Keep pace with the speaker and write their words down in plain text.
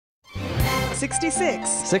66.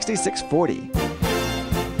 6640.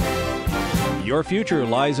 Your future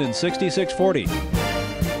lies in 6640.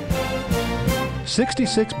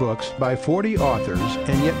 66 books by 40 authors,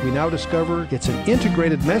 and yet we now discover it's an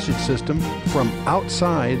integrated message system from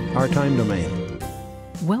outside our time domain.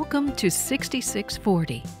 Welcome to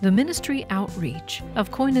 6640, the ministry outreach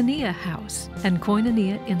of Koinonia House and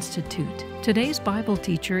Koinonia Institute. Today's Bible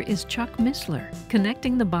teacher is Chuck Missler,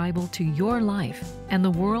 connecting the Bible to your life and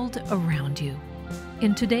the world around you.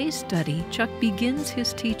 In today's study, Chuck begins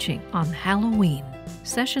his teaching on Halloween.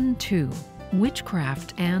 Session 2,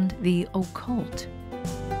 Witchcraft and the Occult.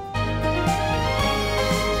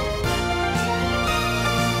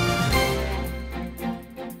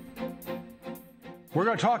 We're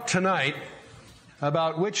going to talk tonight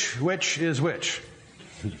about which is which.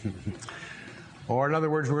 Or in other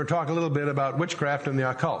words, we're going to talk a little bit about witchcraft and the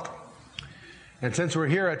occult. And since we're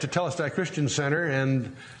here at Tetelestai Christian Center,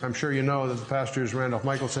 and I'm sure you know that the pastor is Randolph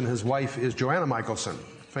Michelson, his wife is Joanna Michelson,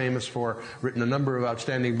 famous for written a number of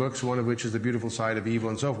outstanding books, one of which is The Beautiful Side of Evil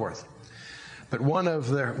and so forth. But one of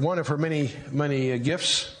her many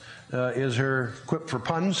gifts is her quip for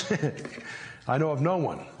puns. I know of no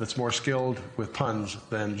one that's more skilled with puns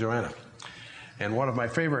than Joanna. And one of my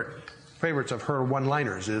favorites of her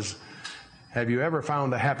one-liners is, "Have you ever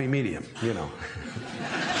found a happy medium?" You know.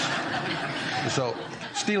 So,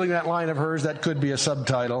 stealing that line of hers, that could be a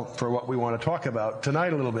subtitle for what we want to talk about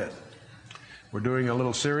tonight a little bit. We're doing a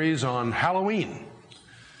little series on Halloween.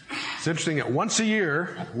 It's interesting that once a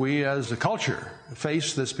year, we as a culture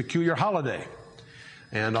face this peculiar holiday.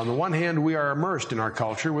 And on the one hand, we are immersed in our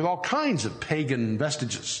culture with all kinds of pagan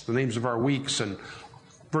vestiges, the names of our weeks and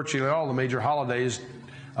virtually all the major holidays.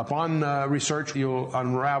 Upon research, you'll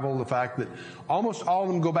unravel the fact that almost all of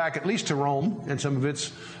them go back at least to Rome and some of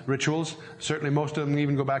its rituals. Certainly most of them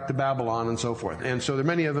even go back to Babylon and so forth. And so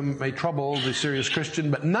many of them may trouble the serious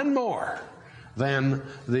Christian, but none more than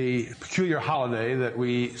the peculiar holiday that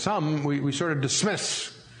we sort of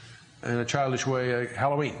dismiss in a childish way,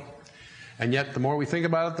 Halloween. And yet, the more we think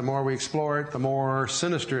about it, the more we explore it, the more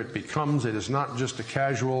sinister it becomes. It is not just a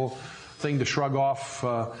casual thing to shrug off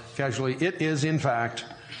casually. It is, in fact,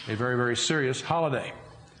 a very, very serious holiday.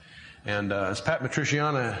 And as Pat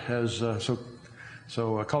Matriciana has so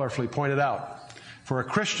colorfully pointed out, for a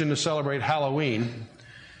Christian to celebrate Halloween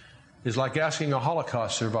is like asking a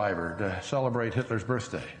Holocaust survivor to celebrate Hitler's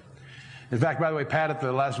birthday. In fact, by the way, Pat at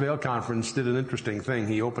the last Vail conference did an interesting thing.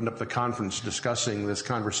 He opened up the conference discussing this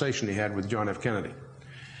conversation he had with John F. Kennedy.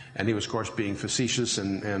 And he was, of course, being facetious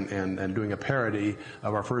and doing a parody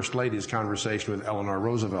of our First Lady's conversation with Eleanor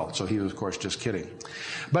Roosevelt. So he was, of course, just kidding.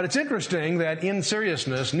 But it's interesting that in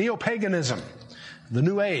seriousness, neo-paganism, the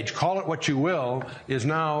New Age, call it what you will, is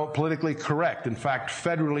now politically correct. In fact,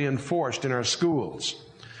 federally enforced in our schools.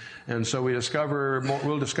 And so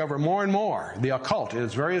we'll discover more and more the occult in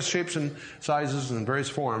its various shapes and sizes and various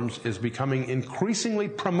forms is becoming increasingly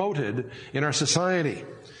promoted in our society.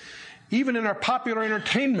 Even in our popular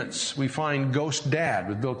entertainments, we find Ghost Dad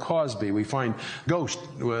with Bill Cosby. We find Ghost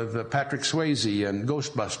with Patrick Swayze and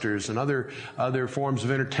Ghostbusters and other forms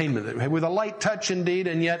of entertainment with a light touch indeed,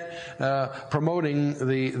 and yet promoting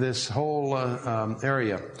this whole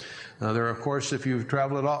area. There are, of course, if you've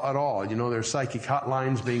traveled at all, you know there are psychic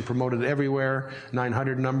hotlines being promoted everywhere,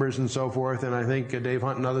 900 numbers and so forth, and I think Dave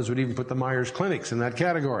Hunt and others would even put the Myers Clinics in that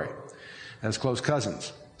category as close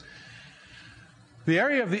cousins. The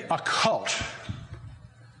area of the occult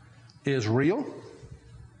is real,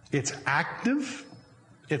 it's active,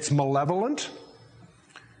 it's malevolent,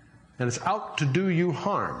 and it's out to do you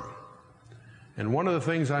harm. And one of the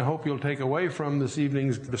things I hope you'll take away from this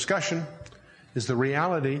evening's discussion is the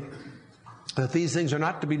reality that these things are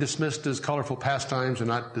not to be dismissed as colorful pastimes, are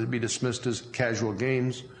not to be dismissed as casual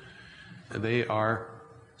games. They are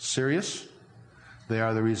serious. They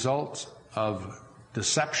are the result of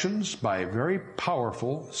deceptions by very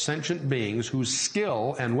powerful sentient beings whose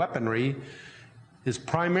skill and weaponry is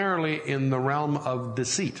primarily in the realm of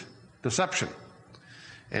deception.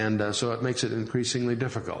 And so it makes it increasingly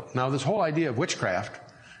difficult. Now, this whole idea of witchcraft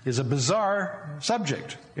is a bizarre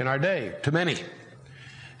subject in our day to many.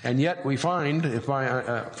 And yet we find,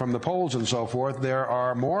 from the polls and so forth, there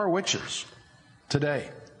are more witches today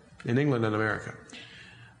in England and America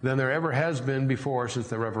than there ever has been before since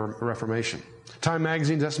the Reformation. Time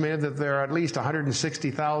magazine's estimated that there are at least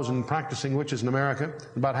 160,000 practicing witches in America,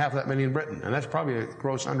 about half that many in Britain, and that's probably a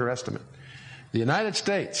gross underestimate. The United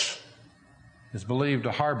States is believed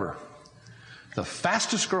to harbor the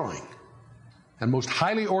fastest growing and most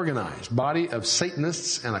highly organized body of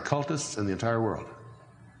Satanists and occultists in the entire world.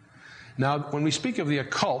 Now, when we speak of the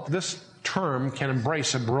occult, this term can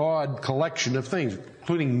embrace a broad collection of things,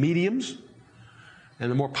 including mediums, and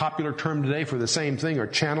the more popular term today for the same thing are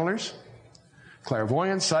channelers,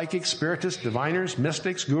 clairvoyants, psychics, spiritists, diviners,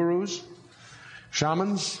 mystics, gurus,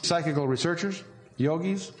 shamans, psychical researchers,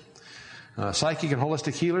 yogis, psychic and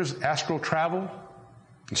holistic healers, astral travel,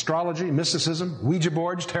 astrology, mysticism, Ouija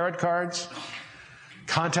boards, tarot cards,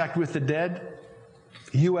 contact with the dead,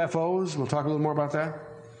 UFOs, we'll talk a little more about that,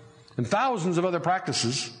 and thousands of other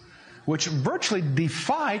practices which virtually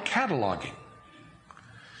defy cataloging.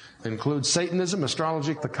 It includes Satanism,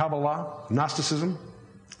 astrology, the Kabbalah, Gnosticism,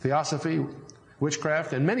 Theosophy,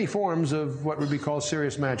 witchcraft, and many forms of what would be called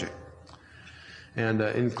serious magic. And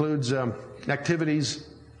includes activities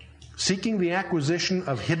seeking the acquisition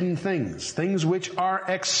of hidden things, things which are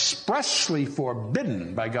expressly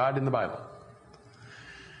forbidden by God in the Bible.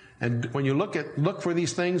 And when you look for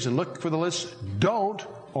these things and look for the list, don't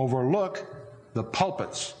overlook the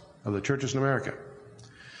pulpits of the churches in America,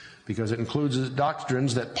 because it includes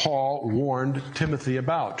doctrines that Paul warned Timothy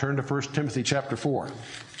about. Turn to 1 Timothy chapter 4.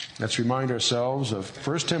 Let's remind ourselves of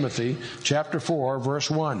 1 Timothy chapter 4,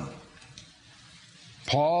 verse 1.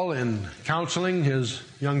 Paul, in counseling his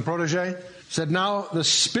young protege, said, "Now the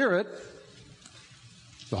Spirit,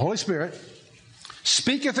 the Holy Spirit,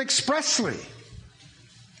 speaketh expressly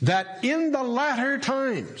that in the latter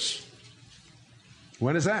times,"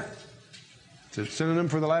 when is that? It's a synonym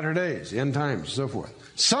for the latter days, the end times, so forth,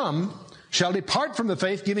 "some shall depart from the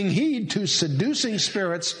faith, giving heed to seducing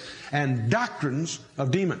spirits and doctrines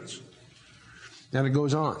of demons." And it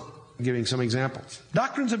goes on, giving some examples.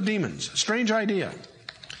 Doctrines of demons, strange idea.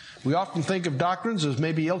 We often think of doctrines as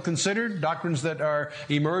maybe ill-considered, doctrines that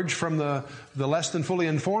emerge from the less than fully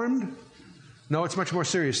informed. No, it's much more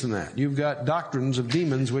serious than that. You've got doctrines of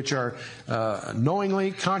demons which are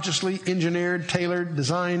knowingly, consciously engineered, tailored,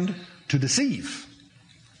 designed to deceive.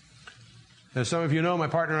 As some of you know, my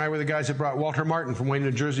partner and I were the guys that brought Walter Martin from Wayne,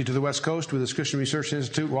 New Jersey to the West Coast with his Christian Research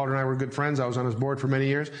Institute. Walter and I were good friends. I was on his board for many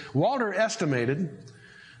years. Walter estimated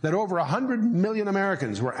that over 100 million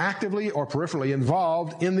Americans were actively or peripherally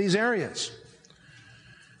involved in these areas.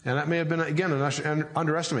 And that may have been, again, an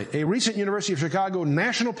underestimate. A recent University of Chicago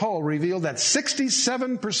national poll revealed that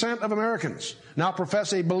 67% of Americans now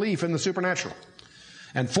profess a belief in the supernatural.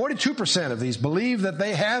 And 42% of these believe that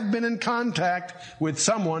they have been in contact with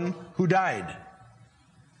someone who died.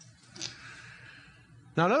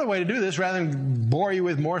 Now, another way to do this, rather than bore you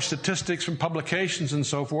with more statistics from publications and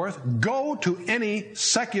so forth, go to any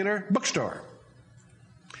secular bookstore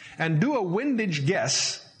and do a windage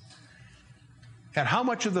guess at how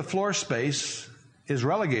much of the floor space is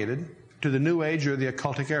relegated to the New Age or the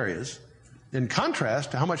occultic areas, in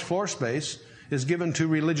contrast to how much floor space is given to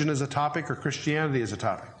religion as a topic or Christianity as a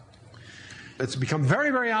topic. It's become very,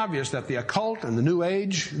 very obvious that the occult and the New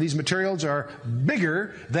Age, these materials are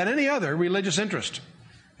bigger than any other religious interest.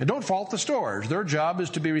 And don't fault the stores. Their job is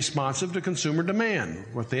to be responsive to consumer demand.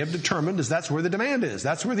 What they have determined is that's where the demand is.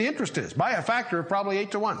 That's where the interest is, by a factor of probably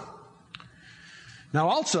 8 to 1. Now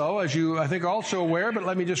also, as you I think are also aware, but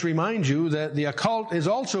let me just remind you that the occult is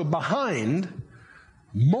also behind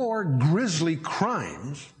more grisly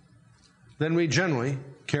crimes than we generally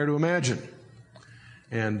care to imagine.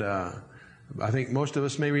 And I think most of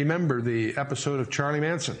us may remember the episode of Charlie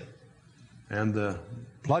Manson and the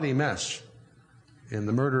bloody mess in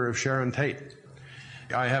the murder of Sharon Tate.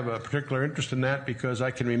 I have a particular interest in that because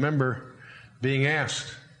I can remember being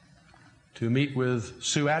asked to meet with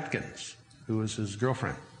Sue Atkins, who was his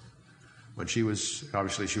girlfriend, when she was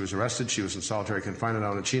arrested. She was in solitary confinement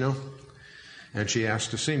out in Chino, and she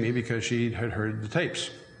asked to see me because she had heard the tapes.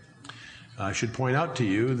 I should point out to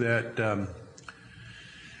you that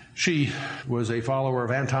she was a follower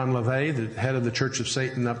of Anton LaVey, the head of the Church of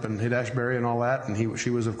Satan up in Haight-Ashbury and all that, and she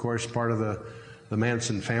was, of course, part of the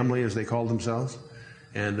Manson family, as they called themselves,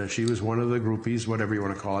 and she was one of the groupies, whatever you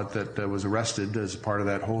want to call it, that was arrested as part of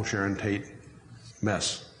that whole Sharon Tate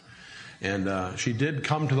mess. And she did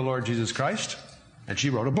come to the Lord Jesus Christ, and she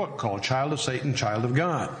wrote a book called Child of Satan, Child of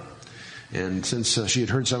God. And since she had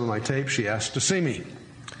heard some of my tapes, she asked to see me.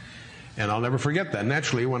 And I'll never forget that.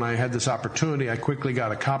 Naturally, when I had this opportunity, I quickly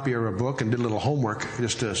got a copy of her book and did a little homework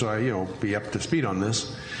just so I, be up to speed on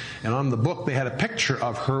this. And on the book, they had a picture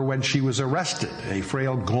of her when she was arrested, a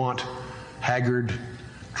frail, gaunt, haggard,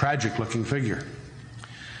 tragic-looking figure.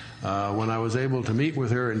 When I was able to meet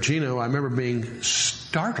with her in Chino, I remember being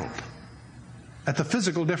startled at the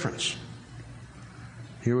physical difference.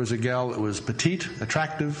 Here was a gal that was petite,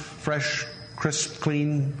 attractive, fresh, crisp,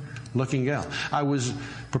 clean-looking gal. I was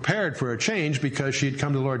prepared for a change because she had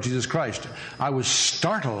come to the Lord Jesus Christ. I was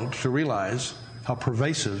startled to realize how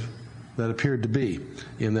pervasive that appeared to be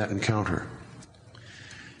in that encounter.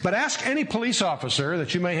 But ask any police officer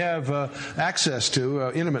that you may have access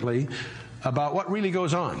to intimately about what really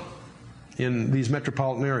goes on in these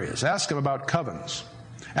metropolitan areas. Ask them about covens.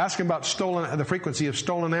 Ask them about the frequency of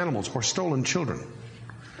stolen animals or stolen children.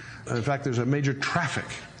 In fact, there's a major traffic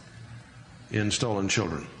in stolen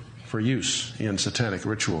children for use in satanic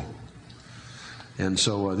ritual. And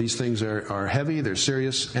so these things are heavy, they're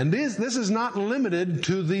serious. And this is not limited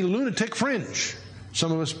to the lunatic fringe.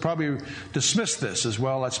 Some of us probably dismiss this as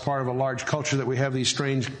well. That's part of a large culture that we have these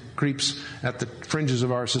strange creeps at the fringes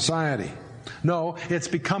of our society. No, it's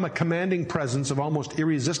become a commanding presence of almost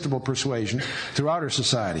irresistible persuasion throughout our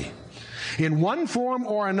society. In one form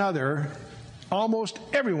or another, almost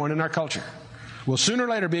everyone in our culture will sooner or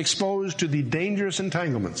later be exposed to the dangerous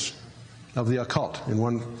entanglements of the occult in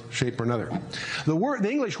one shape or another. The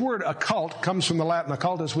English word occult comes from the Latin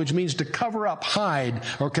occultus, which means to cover up, hide,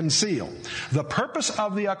 or conceal. The purpose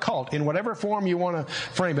of the occult, in whatever form you want to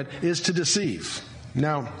frame it, is to deceive.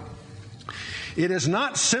 Now, it is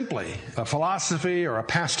not simply a philosophy or a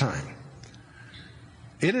pastime.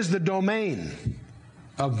 It is the domain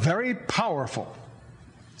of very powerful,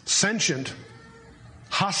 sentient,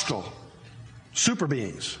 hostile super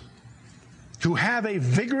beings who have a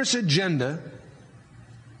vigorous agenda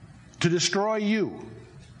to destroy you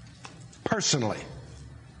personally.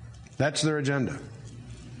 That's their agenda.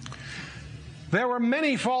 There were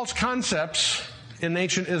many false concepts in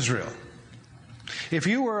ancient Israel. If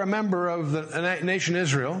you were a member of the nation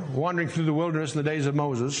Israel, wandering through the wilderness in the days of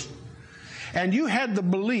Moses, and you had the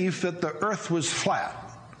belief that the earth was flat,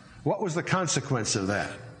 what was the consequence of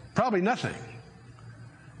that? Probably nothing.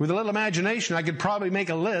 With a little imagination, I could probably make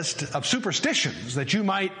a list of superstitions that you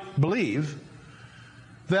might believe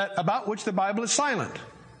about which the Bible is silent.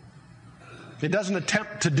 It doesn't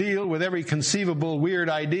attempt to deal with every conceivable weird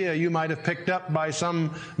idea you might have picked up by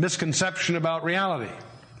some misconception about reality.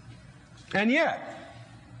 And yet,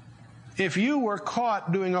 if you were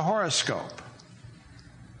caught doing a horoscope,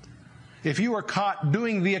 if you were caught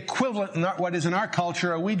doing the equivalent in what is in our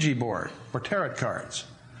culture a Ouija board or tarot cards,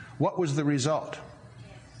 what was the result?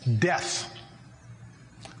 Death.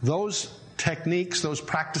 Those techniques, those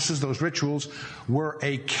practices, those rituals were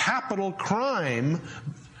a capital crime,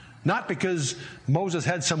 not because Moses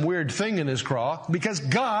had some weird thing in his craw, because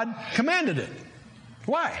God commanded it.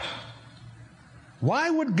 Why? Why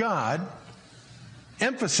would God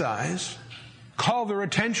emphasize, call their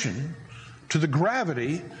attention to the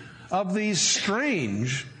gravity of these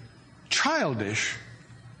strange, childish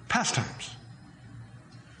pastimes?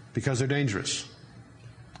 Because they're dangerous.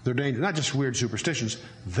 They're dangerous. Not just weird superstitions.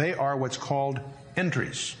 They are what's called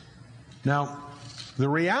entries. Now, the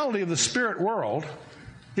reality of the spirit world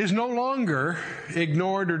is no longer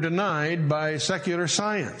ignored or denied by secular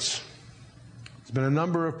science. There's been a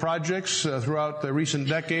number of projects throughout the recent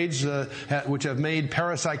decades which have made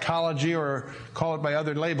parapsychology, or call it by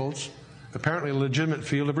other labels, apparently a legitimate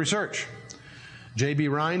field of research. J.B.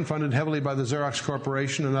 Rhine, funded heavily by the Xerox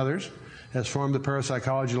Corporation and others, has formed the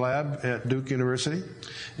parapsychology lab at Duke University.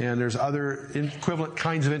 And there's other equivalent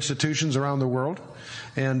kinds of institutions around the world.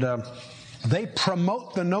 And they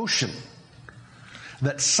promote the notion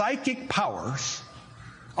that psychic powers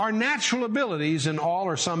are natural abilities in all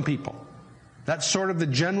or some people. That's sort of the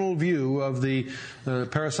general view of the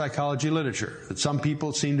parapsychology literature, that some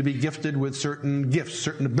people seem to be gifted with certain gifts,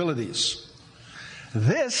 certain abilities.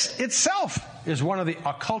 This itself is one of the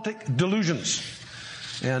occultic delusions.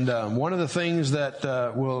 And one of the things that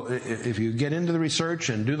if you get into the research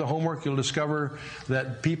and do the homework, you'll discover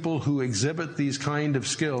that people who exhibit these kind of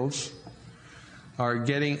skills are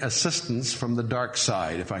getting assistance from the dark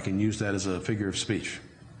side, if I can use that as a figure of speech.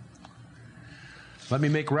 Let me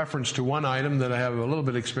make reference to one item that I have a little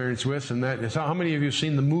bit of experience with, and that is, how many of you have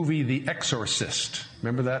seen the movie The Exorcist?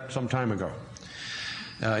 Remember that some time ago?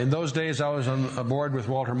 In those days, I was on a board with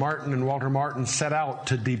Walter Martin, and Walter Martin set out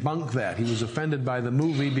to debunk that. He was offended by the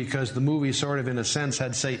movie because the movie sort of, in a sense,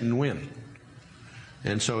 had Satan win.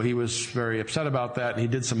 And so he was very upset about that, and he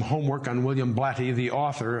did some homework on William Blatty, the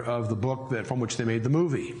author of the book from which they made the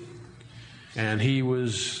movie. And he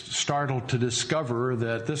was startled to discover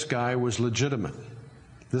that this guy was legitimate.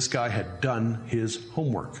 This guy had done his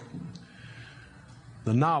homework.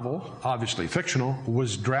 The novel, obviously fictional,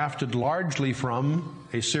 was drafted largely from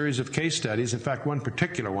a series of case studies. In fact, one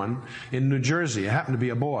particular one in New Jersey. It happened to be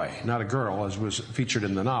a boy, not a girl, as was featured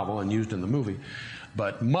in the novel and used in the movie.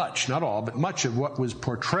 But much, not all, but much of what was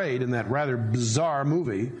portrayed in that rather bizarre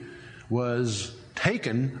movie was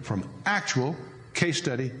taken from actual case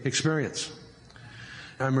study experience.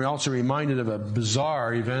 I'm also reminded of a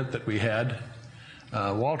bizarre event that we had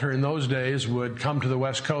Walter in those days would come to the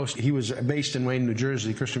West Coast. He was based in Wayne, New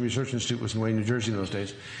Jersey. Christian Research Institute was in Wayne, New Jersey in those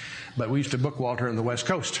days. But we used to book Walter on the West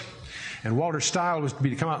Coast. And Walter's style was to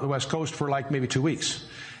be to come out on the West Coast for like maybe 2 weeks.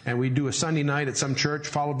 And we'd do a Sunday night at some church,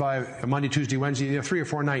 followed by a Monday, Tuesday, Wednesday, a 3 or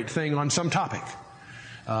 4 night thing on some topic.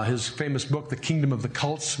 His famous book, The Kingdom of the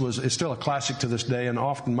Cults, is still a classic to this day, and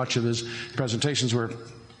often much of his presentations were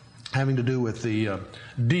having to do with the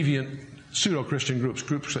deviant pseudo-Christian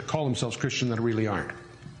groups that call themselves Christian that really aren't.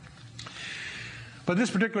 But this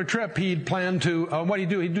particular trip, he'd planned to,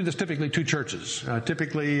 he'd do this typically 2 churches.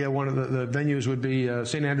 Typically, one of the venues would be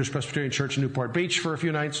St. Andrew's Presbyterian Church in Newport Beach for a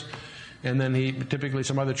few nights. And then typically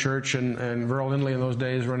some other church in Verl Lindley in those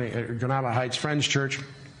days, running Granada Heights Friends Church,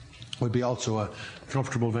 would be also a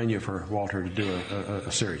comfortable venue for Walter to do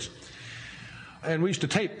a series. And we used to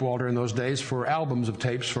tape Walter in those days for albums of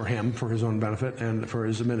tapes for him, for his own benefit and for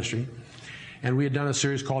his ministry. And we had done a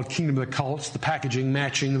series called Kingdom of the Cults, the packaging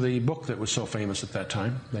matching the book that was so famous at that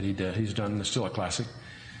time that he did. He's done, still a classic,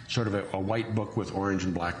 sort of a white book with orange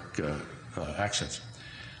and black accents.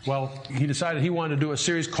 Well, he decided he wanted to do a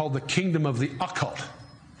series called The Kingdom of the Occult.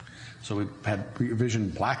 So we had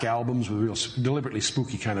pre-visioned black albums with real deliberately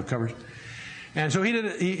spooky kind of covers. And so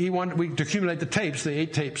he wanted to accumulate the tapes, the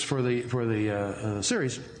 8 tapes for the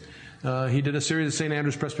series. He did a series at St.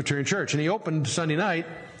 Andrew's Presbyterian Church. And he opened Sunday night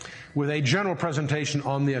with a general presentation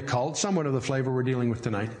on the occult, somewhat of the flavor we're dealing with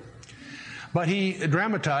tonight. But he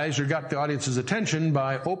dramatized or got the audience's attention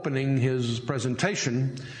by opening his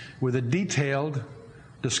presentation with a detailed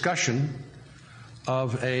discussion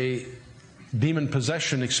of a demon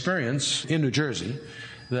possession experience in New Jersey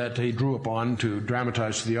that he drew upon to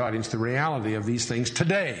dramatize to the audience the reality of these things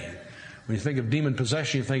today. When you think of demon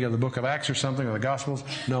possession, you think of the book of Acts or something, or the Gospels.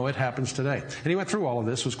 No, it happens today. And he went through all of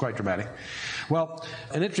this. It was quite dramatic. Well,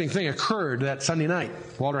 an interesting thing occurred that Sunday night.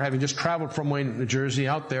 Walter, having just traveled from Wayne, New Jersey,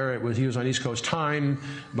 out there, he was on East Coast time.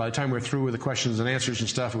 By the time we were through with the questions and answers and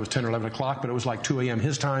stuff, it was 10 or 11 o'clock, but it was like 2 a.m.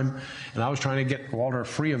 his time. And I was trying to get Walter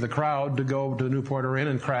free of the crowd to go to the Newport Inn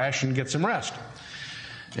and crash and get some rest.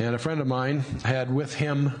 And a friend of mine had with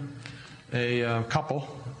him a couple,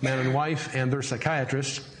 man and wife, and their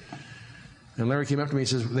psychiatrist. And Larry came up to me and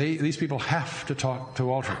says, these people have to talk to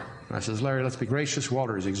Walter. And I says, Larry, let's be gracious.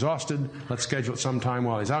 Walter is exhausted. Let's schedule it sometime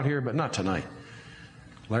while he's out here, but not tonight.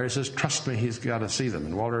 Larry says, trust me, he's got to see them.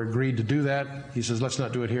 And Walter agreed to do that. He says, let's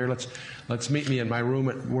not do it here. Let's meet me in my room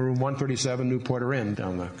at room 137, Newport Inn,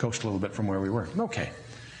 down the coast a little bit from where we were. Okay.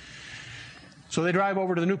 So they drive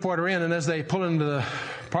over to the Newport Inn, and as they pull into the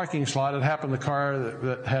parking slot, it happened the car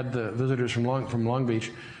that had the visitors from Long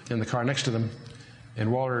Beach in the car next to them. And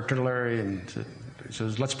Walter turned to Larry and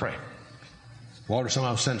says, let's pray. Walter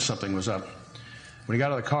somehow sensed something was up. When he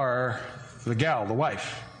got out of the car, the gal, the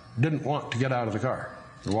wife, didn't want to get out of the car.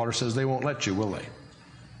 And Walter says, they won't let you, will they?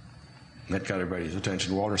 And that got everybody's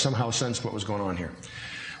attention. Walter somehow sensed what was going on here.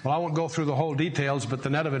 Well, I won't go through the whole details, but the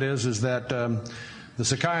net of it is that the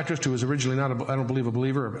psychiatrist, who was originally not, I don't believe, a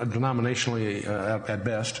believer, denominationally at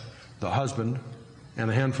best, the husband, and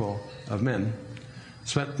a handful of men,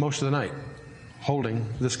 spent most of the night holding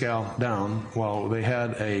this gal down while they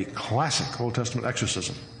had a classic Old Testament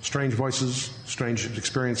exorcism. Strange voices, strange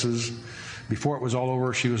experiences. Before it was all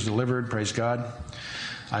over, she was delivered, praise God.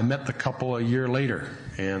 I met the couple a year later,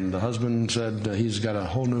 and the husband said he's got a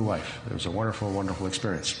whole new wife. It was a wonderful, wonderful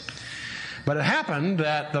experience. But it happened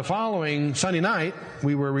that the following Sunday night,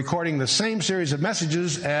 we were recording the same series of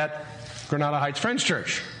messages at Granada Heights Friends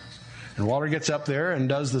Church. And Walter gets up there and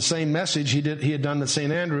does the same message he had done at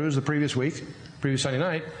St. Andrews the previous Sunday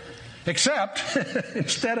night, except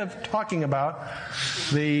instead of talking about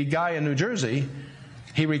the guy in New Jersey,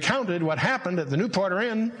 he recounted what happened at the Newport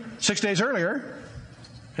Inn 6 days earlier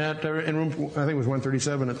in room, I think it was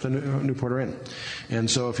 137 at the Newport Inn. And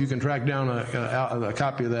so if you can track down a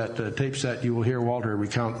copy of that tape set, you will hear Walter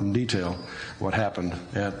recount in detail what happened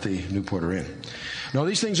at the Newport Inn. No,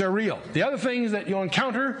 these things are real. The other things that you'll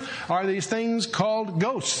encounter are these things called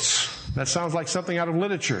ghosts. That sounds like something out of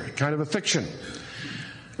literature, kind of a fiction.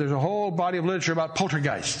 There's a whole body of literature about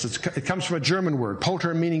poltergeists. It comes from a German word,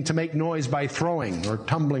 polter meaning to make noise by throwing or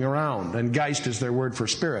tumbling around, and geist is their word for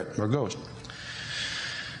spirit or ghost.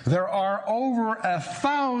 There are over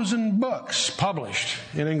 1,000 books published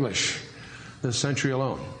in English this century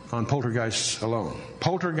alone, on poltergeists alone.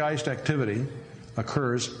 Poltergeist activity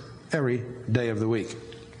occurs every day of the week.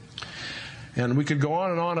 And we could go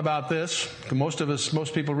on and on about this. Most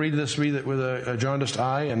people read it with a jaundiced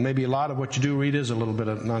eye, and maybe a lot of what you do read is a little bit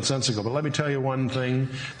nonsensical. But let me tell you one thing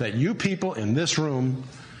that you people in this room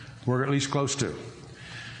were at least close to.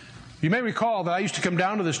 You may recall that I used to come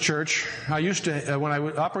down to this church. I used to, when I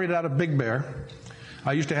operated out of Big Bear,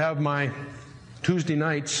 I used to have my Tuesday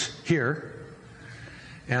nights here,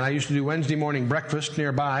 and I used to do Wednesday morning breakfast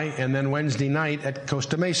nearby, and then Wednesday night at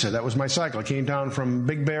Costa Mesa. That was my cycle. I came down from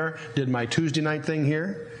Big Bear, did my Tuesday night thing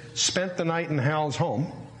here, spent the night in Hal's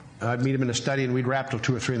home. I'd meet him in a study, and we'd wrap till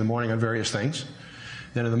 2 or 3 in the morning on various things.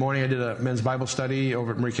 Then in the morning I did a men's Bible study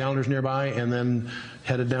over at Marie Callender's nearby, and then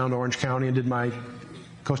headed down to Orange County and did my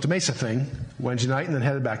Costa Mesa thing Wednesday night, and then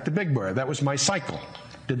headed back to Big Bear. That was my cycle.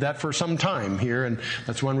 Did that for some time here, and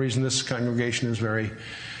that's one reason this congregation is very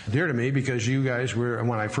dear to me, because you guys were,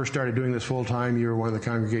 when I first started doing this full time, you were one of the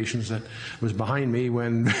congregations that was behind me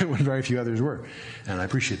when very few others were, and I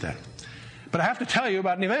appreciate that. But I have to tell you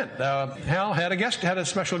about an event. Hal had a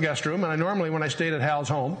special guest room, and I normally, when I stayed at Hal's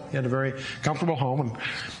home, he had a very comfortable home, and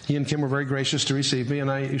he and Kim were very gracious to receive me, and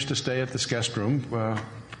I used to stay at this guest room.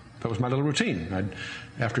 That was my little routine.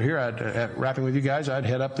 After rapping with you guys, I'd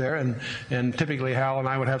head up there, and typically Hal and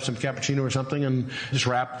I would have some cappuccino or something and just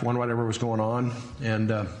rap on whatever was going on, and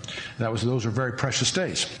those were very precious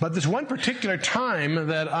days. But this one particular time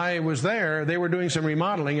that I was there, they were doing some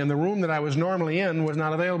remodeling, and the room that I was normally in was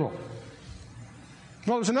not available.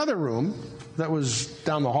 Well, there was another room that was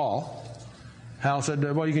down the hall. Hal said,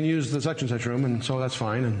 well, you can use the such and such room, and so that's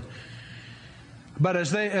fine. But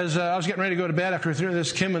as I was getting ready to go to bed after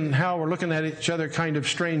this, Kim and Hal were looking at each other kind of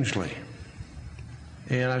strangely.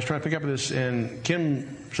 And I was trying to pick up this, and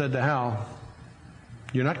Kim said to Hal,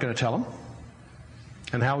 you're not going to tell him?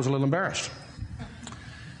 And Hal was a little embarrassed,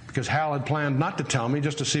 because Hal had planned not to tell me,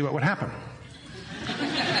 just to see what would happen.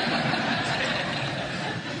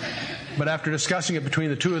 But after discussing it between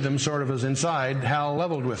the two of them, sort of as inside, Hal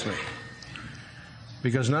leveled with me,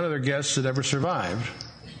 because none of their guests had ever survived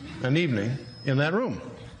an evening in that room.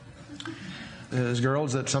 His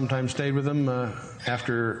girls that sometimes stayed with him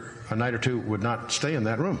after a night or two would not stay in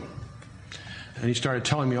that room. And he started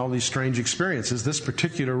telling me all these strange experiences. This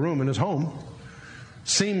particular room in his home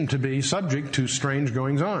seemed to be subject to strange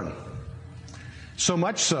goings-on. So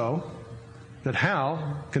much so that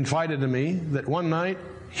Hal confided to me that one night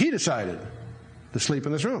he decided to sleep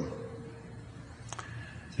in this room.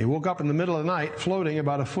 He woke up in the middle of the night floating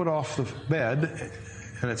about a foot off the bed,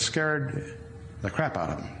 and it scared the crap out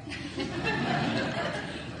of him.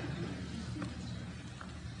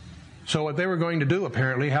 So what they were going to do,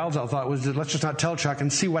 apparently, Hal's thought was, let's just not tell Chuck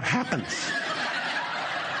and see what happens.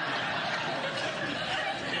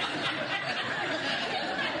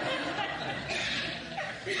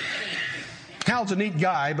 Hal's a neat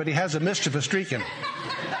guy, but he has a mischievous streak in him.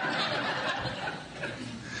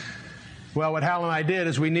 Well, what Hal and I did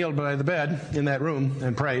is we kneeled by the bed in that room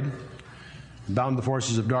and prayed, bound the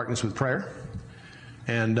forces of darkness with prayer.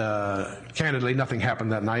 And candidly, nothing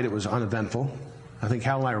happened that night. It was uneventful. I think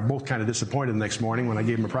Hal and I were both kind of disappointed the next morning when I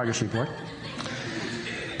gave him a progress report.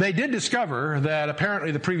 They did discover that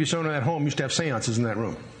apparently the previous owner of that home used to have seances in that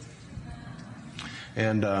room.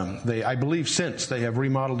 And I believe since they have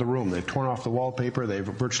remodeled the room. They've torn off the wallpaper. They've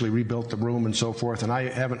virtually rebuilt the room and so forth. And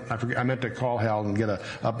I meant to call Hal and get an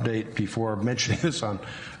update before mentioning this on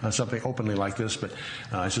something openly like this, but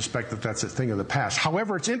I suspect that that's a thing of the past.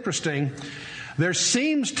 However, it's interesting. There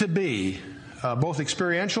seems to be both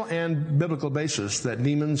experiential and biblical basis that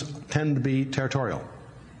demons tend to be territorial.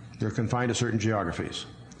 They're confined to certain geographies.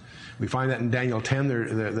 We find that in Daniel 10,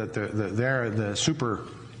 the super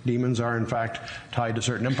demons are, in fact, tied to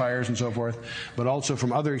certain empires and so forth. But also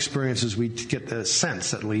from other experiences, we get a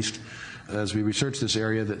sense, at least, as we research this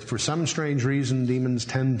area, that for some strange reason, demons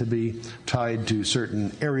tend to be tied to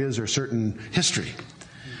certain areas or certain history.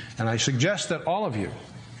 And I suggest that all of you,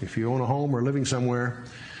 if you own a home or living somewhere,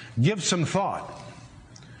 give some thought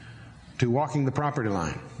to walking the property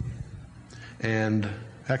line and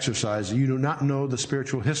exercise. You do not know the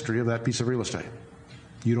spiritual history of that piece of real estate.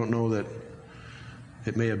 You don't know that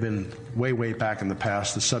it may have been way, way back in the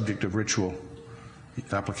past the subject of ritual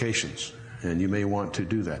applications, and you may want to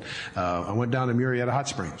do that. I went down to Murrieta Hot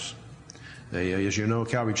Springs. As you know,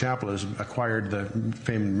 Calvary Chapel has acquired the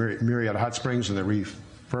famed Murrieta Hot Springs, and they're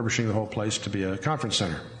refurbishing the whole place to be a conference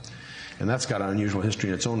center. And that's got an unusual history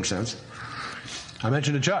in its own sense. I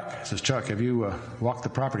mentioned to Chuck. I says, Chuck, have you walked the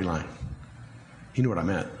property line? He knew what I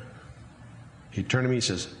meant. He turned to me and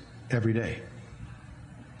says, every day.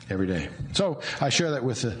 Every day. So I share that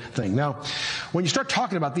with the thing. Now, when you start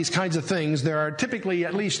talking about these kinds of things, there are typically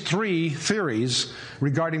at least 3 theories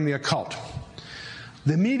regarding the occult.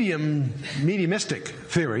 The mediumistic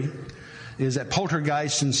theory is that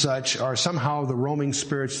poltergeists and such are somehow the roaming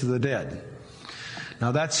spirits of the dead.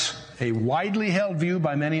 Now, that's a widely held view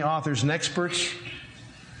by many authors and experts.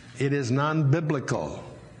 It is non-biblical.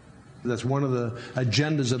 That's one of the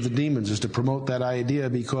agendas of the demons, is to promote that idea,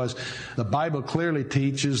 because the Bible clearly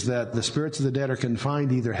teaches that the spirits of the dead are confined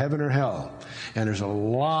to either heaven or hell. And there's a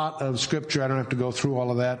lot of scripture. I don't have to go through all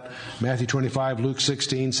of that. Matthew 25, Luke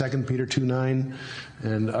 16, 2 Peter 2:9,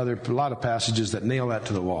 and a lot of passages that nail that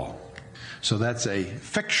to the wall. So that's a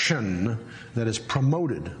fiction that is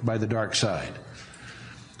promoted by the dark side.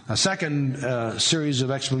 A second series of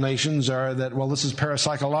explanations are that, well, this is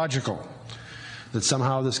parapsychological, that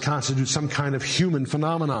somehow this constitutes some kind of human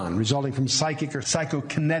phenomenon resulting from psychic or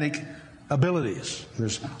psychokinetic abilities.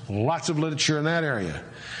 There's lots of literature in that area.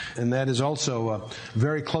 And that is also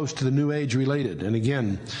very close to the New Age related. And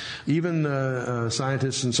again, even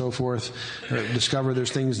scientists and so forth discover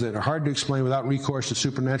there's things that are hard to explain without recourse to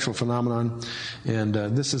supernatural phenomenon. And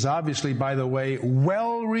this is obviously, by the way,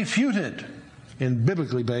 well refuted in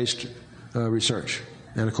biblically based research.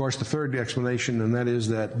 And of course, the third explanation, and that is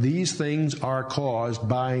that these things are caused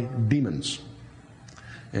by demons.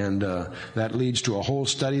 And that leads to a whole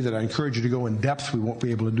study that I encourage you to go in depth. We won't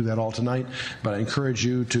be able to do that all tonight, but I encourage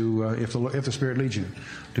you to, if the Spirit leads you,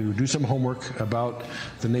 to do some homework about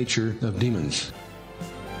the nature of demons.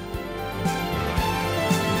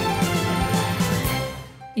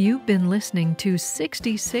 You've been listening to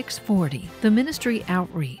 6640, the ministry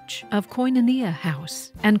outreach of Koinonia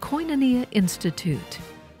House and Koinonia Institute.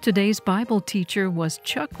 Today's Bible teacher was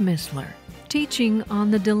Chuck Missler, teaching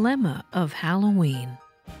on the dilemma of Halloween.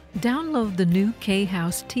 Download the new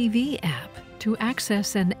K-House TV app to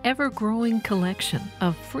access an ever-growing collection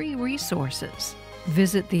of free resources.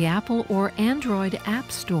 Visit the Apple or Android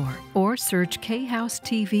App Store or search K-House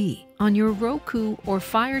TV on your Roku or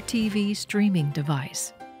Fire TV streaming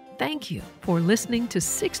device. Thank you for listening to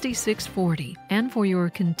 6640 and for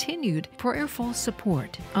your continued prayerful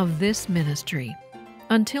support of this ministry.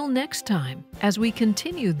 Until next time, as we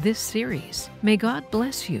continue this series, may God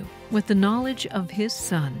bless you with the knowledge of His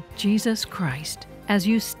Son, Jesus Christ, as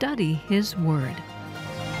you study His Word.